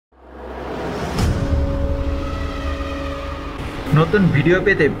নতুন ভিডিও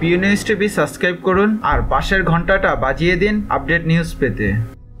পেতে PU news TV subscribe করুন আর পাশের ঘন্টাটা বাজিয়ে দিন আপডেট নিউজ পেতে।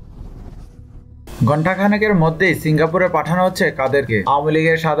 ঘণ্টাখানেকের মধ্যেই সিঙ্গাপুরে পাঠানো হচ্ছে কাদেরকে? আওয়ামী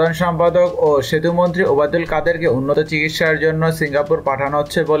লীগের সাধারণ সম্পাদক ও সেতুমন্ত্রী ওবায়দুল কাদেরকে উন্নত চিকিৎসার জন্য সিঙ্গাপুর পাঠানো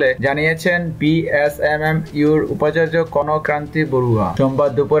হচ্ছে বলে জানিয়েছেন বিএসএমএমইউর উপাচার্য কনকক্রান্তি বড়ুয়া। সোমবার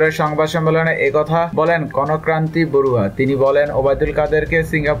দুপুরের সংবাদ সম্মেলনে একথা বলেন কনকক্রান্তি বড়ুয়া। তিনি বলেন, ওবায়দুল কাদেরকে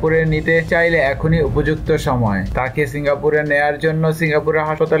সিঙ্গাপুরে নিতে চাইলে এখনই উপযুক্ত সময়। তাকে সিঙ্গাপুরে নেয়ার জন্য সিঙ্গাপুরের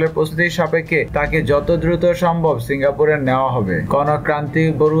হাসপাতালের প্রস্তুতি সাপেক্ষে তাকে যত দ্রুত সম্ভব সিঙ্গাপুরে নেওয়া হবে। কনকক্রান্তি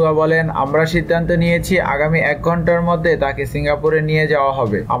বড়ুয়া বলেন, আমরা সিদ্ধান্ত নিয়েছি আগামী 1 ঘন্টার মধ্যে তাকে সিঙ্গাপুরে নিয়ে যাওয়া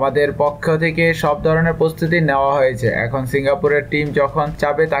হবে। আমাদের পক্ষ থেকে সব ধরনের প্রস্তুতি নেওয়া হয়েছে। এখন সিঙ্গাপুরের টিম যখন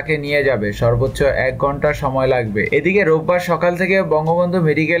চাবে তাকে নিয়ে যাবে। সর্বোচ্চ 1 ঘন্টা সময় লাগবে। এদিকে রোববার সকাল থেকে বঙ্গবন্ধু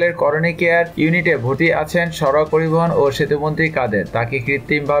মেডিকেলের করোনারি কেয়ার ইউনিটে ভর্তি আছেন সড়ক পরিবহন ও সেতুমন্ত্রী কাদের। তাকে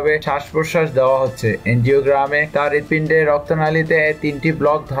কৃত্রিমভাবে শ্বাস প্রশ্বাস দেওয়া হচ্ছে। এনজিওগ্রামে তার হৃৎপিণ্ডে রক্তনালীতে 3টি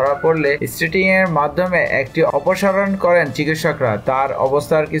ব্লক ধরা পড়লে স্টেটিং এর মাধ্যমে একটি অপসারণ করেন চিকিৎসকরা। তার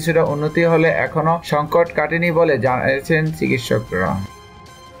অবস্থার কিছুটা উন্নতি হলে এখনো সংকট কাটেনি বলে জানিয়েছেন চিকিৎসকরা।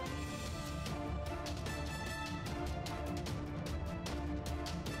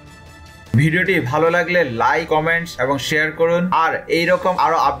 ভিডিওটি ভালো লাগলে লাইক, কমেন্টস এবং শেয়ার করুন। আর এইরকম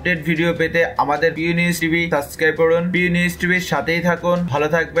আরো আপডেট ভিডিও পেতে আমাদের পিইউ নিউজ টিভি সাবস্ক্রাইব করুন। পিইউ নিউজ টিভির সাথেই থাকুন। ভালো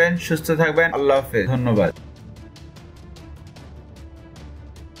থাকবেন, সুস্থ থাকবেন। আল্লাহ হাফেজ। ধন্যবাদ।